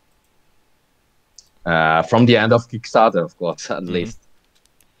now. From the end of Kickstarter, of course, at Mm-hmm. least.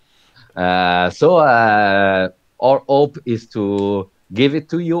 So our hope is to give it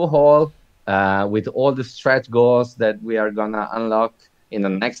to you all with all the stretch goals that we are gonna unlock in the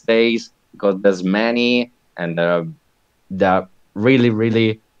next days, because there's many, and they're really,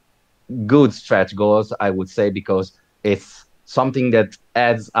 really good stretch goals, I would say, because it's something that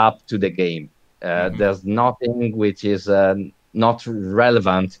adds up to the game. Mm-hmm. There's nothing which is not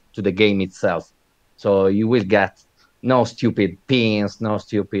relevant to the game itself. So you will get no stupid pins, no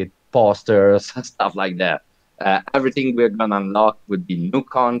stupid posters, stuff like that. Everything we're gonna unlock would be new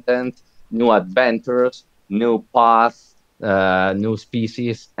content, new adventures, new paths, new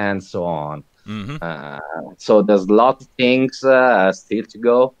species, and so on. Mm-hmm. So there's a lot of things still to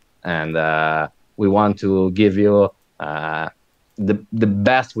go, and we want to give you the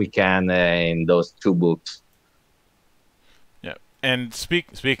best we can in those two books. Yeah. And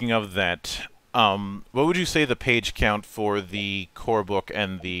speaking of that, what would you say the page count for the core book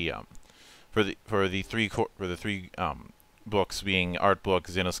and the for the three books, being Art Book,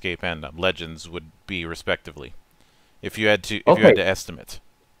 XENOSCAPE, and Legends, would be respectively, if you had Okay. to estimate?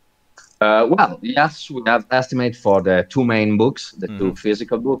 Well, yes, we have estimate for the two main books, the Mm-hmm. two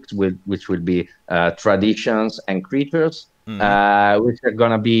physical books, which will be Traditions and Creatures, Mm-hmm. which are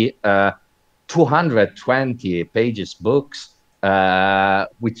gonna be 220 pages books,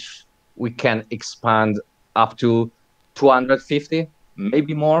 which we can expand up to 250,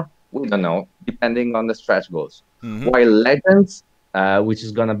 maybe more. We don't know, depending on the stretch goals. Mm-hmm. While Legends, which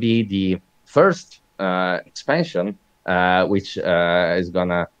is gonna be the first expansion, which is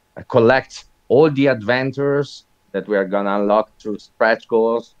gonna collect all the adventures that we are gonna unlock through stretch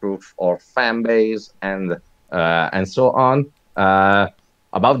goals, through our fan base, and so on.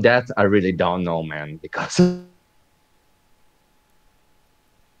 About that, I really don't know, man, because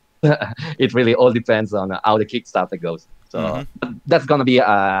it really all depends on how the Kickstarter goes. Mm-hmm. So that's gonna be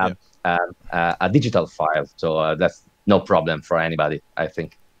Yeah. a digital file, so that's no problem for anybody, I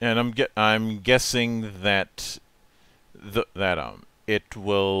think. And I'm guessing that it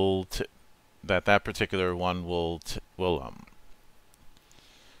will that particular one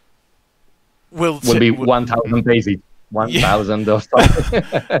Will be 1,000 pages, yeah. 1,000 or something.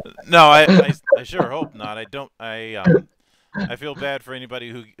 No, I sure hope not. I don't. I feel bad for anybody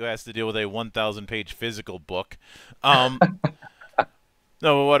who has to deal with a 1,000 page physical book. Um,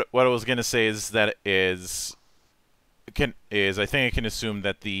 no, what I was gonna say is that I think I can assume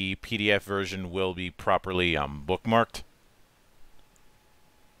that the PDF version will be properly bookmarked.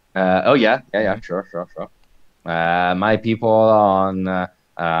 Oh yeah, yeah, yeah, Mm-hmm. sure. My people on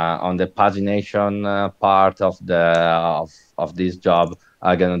the pagination part of this job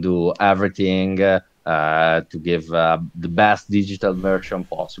are gonna do everything to give the best digital version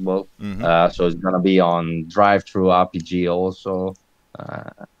possible. Mm-hmm. So it's gonna be on drive-through RPG also. Uh,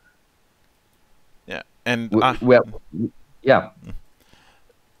 Yeah, and well, yeah.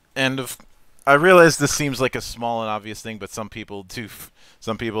 and of, I realize this seems like a small and obvious thing, but some people do.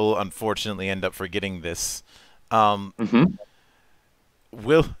 Some people unfortunately end up forgetting this. Um, Hmm.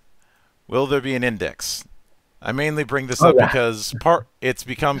 will will there be an index? I mainly bring this Oh up yeah. because it's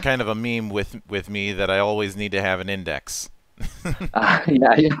become kind of a meme with me that I always need to have an index.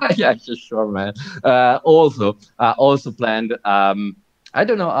 Yeah, sure, man. Also planned. I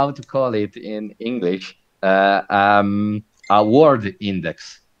don't know how to call it in English. A word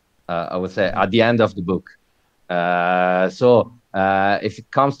index. I would say Mm-hmm. at the end of the book. If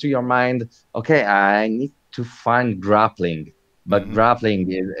it comes to your mind, okay, I need to find grappling, but Mm-hmm.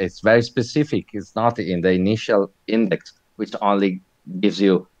 grappling is very specific. It's not in the initial index, which only gives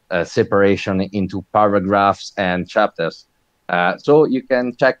you a separation into paragraphs and chapters. So you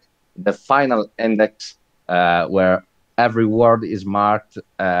can check the final index where every word is marked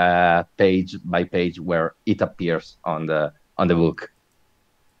page by page where it appears on the book.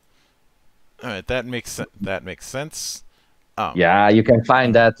 All right, that makes sense. Yeah, you can find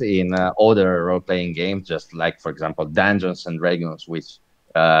Mhm. that in other role-playing games, just like, for example, Dungeons and Dragons, which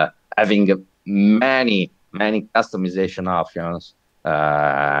having many customization options.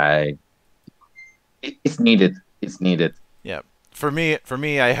 Uh, it's needed. It's needed. Yeah, for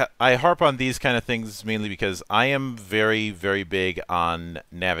me, I harp on these kind of things mainly because I am very big on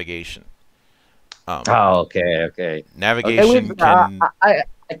navigation. Um, Oh, okay. navigation can. I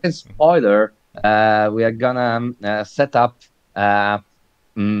can spoiler. We are gonna set up uh,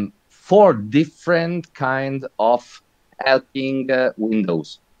 four different kind of helping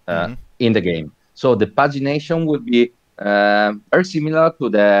windows Mm-hmm. in the game. So the pagination will be very similar to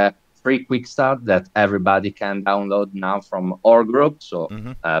the free quick start that everybody can download now from our group. So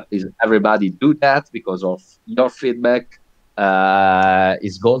Mm-hmm. please, everybody do that because of your feedback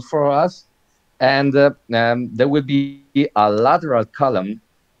is gold for us. And there will be a lateral column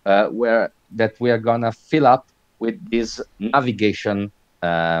where that we are gonna fill up with these navigation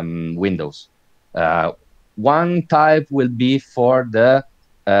windows. Uh, one type will be for the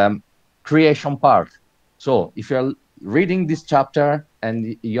um, creation part. So if you're reading this chapter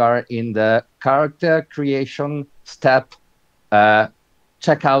and you are in the character creation step, uh,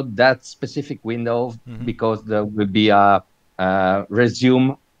 check out that specific window Mm-hmm. because there will be a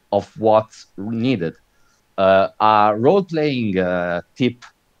resume of what's needed. A role-playing tip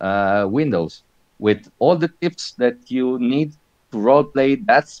windows with all the tips that you need to role-play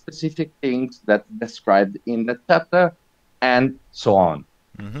that specific things that described in the chapter, and so on.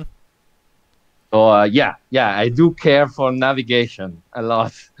 Mm-hmm. So yeah, I do care for navigation a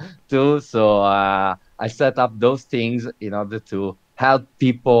lot too. So I set up those things in order to help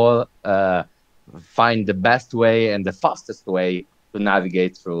people find the best way and the fastest way to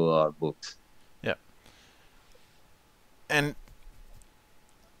navigate through our books. Yeah, and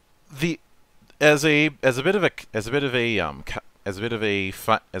the as a bit of a as a bit of a as a bit of a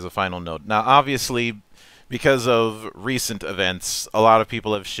as a final note. Now, obviously, because of recent events, a lot of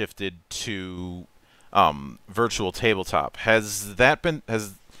people have shifted to virtual tabletop. Has that been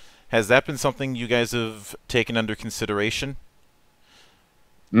something you guys have taken under consideration?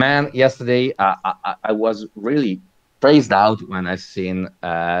 Man, yesterday I was really praised out when I seen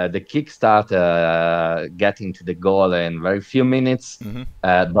the Kickstarter getting to the goal in very few minutes,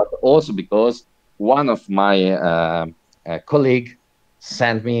 Mm-hmm. but also because one of my colleague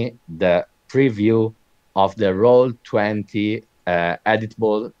sent me the preview of the Roll20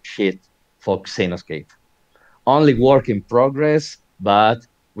 editable sheet for Xenoscape. Only work in progress, but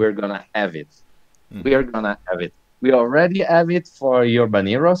we're gonna have it. We are gonna have it. We already have it for Urban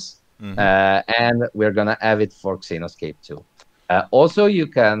Heroes, Mm-hmm. and we're gonna have it for Xenoscape too. Also, you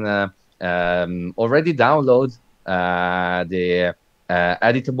can already download the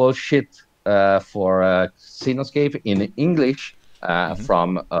editable sheet for Xenoscape in English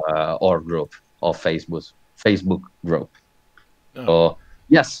from our group or Facebook group. Oh. So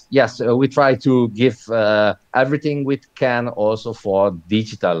yes, we try to give everything we can also for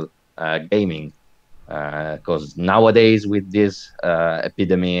digital gaming, because nowadays with this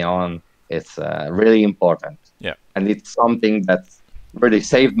epidemic on, it's really important. Yeah. And it's something that really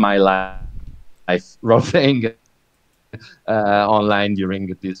saved my life role playing online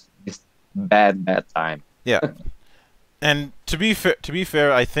during this bad time. Yeah. And to be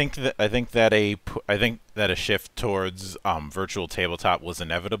fair, I think that a shift towards virtual tabletop was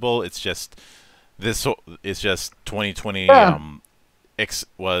inevitable. It's just 2020 Yeah.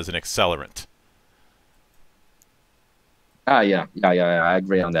 was an accelerant. Yeah. I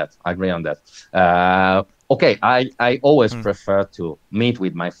agree on that. Okay, I always prefer to meet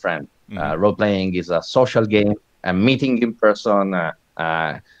with my friend. Role playing is a social game, and meeting in person.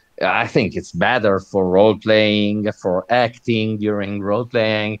 I think it's better for role playing, for acting during role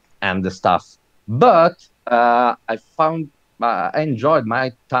playing, and the stuff. But I enjoyed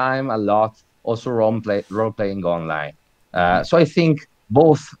my time a lot. Also, role playing online. So I think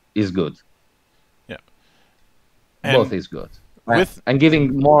both is good. Yeah. Both is good. With and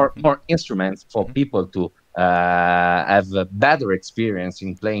giving more instruments for people to have a better experience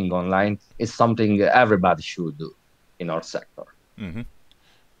in playing online is something everybody should do in our sector.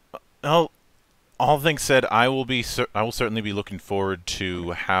 Well, all things said, I will certainly be looking forward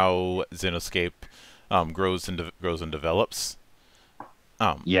to how XENOSCAPE grows and develops.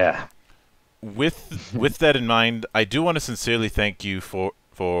 Yeah. With that in mind, I do want to sincerely thank you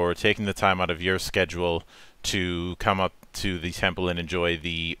for taking the time out of your schedule to come up to the temple and enjoy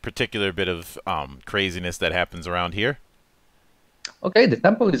the particular bit of craziness that happens around here. Okay, the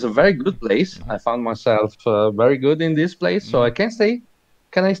temple is a very good place. I found myself very good in this place, so I can stay.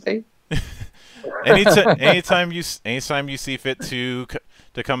 Can I stay? Anytime you see fit to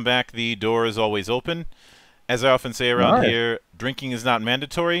come back, the door is always open. As I often say around here, drinking is not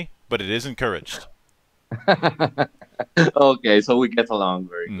mandatory, but it is encouraged. Okay, so we get along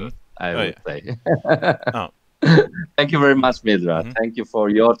very good, I would say. Thank you very much, Midra. Thank you for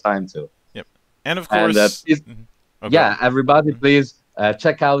your time too. Yep. And of course, everybody, please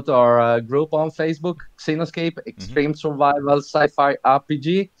check out our group on Facebook, XENOSCAPE Extreme Survival Sci-Fi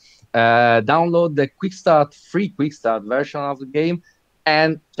RPG. Download the free quick start version of the game,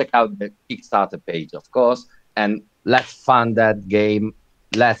 and check out the Kickstarter page, of course. And let's fund that game.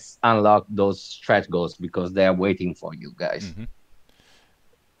 Let's unlock those stretch goals, because they're waiting for you guys.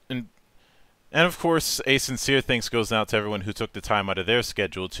 And of course, a sincere thanks goes out to everyone who took the time out of their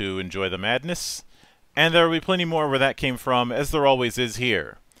schedule to enjoy the madness. And there will be plenty more where that came from, as there always is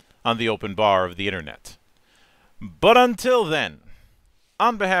here, on the open bar of the internet. But until then,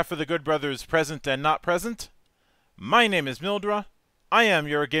 on behalf of the good brothers present and not present, my name is Mildra. I am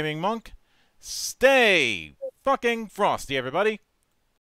your gaming monk. Stay fucking frosty, everybody.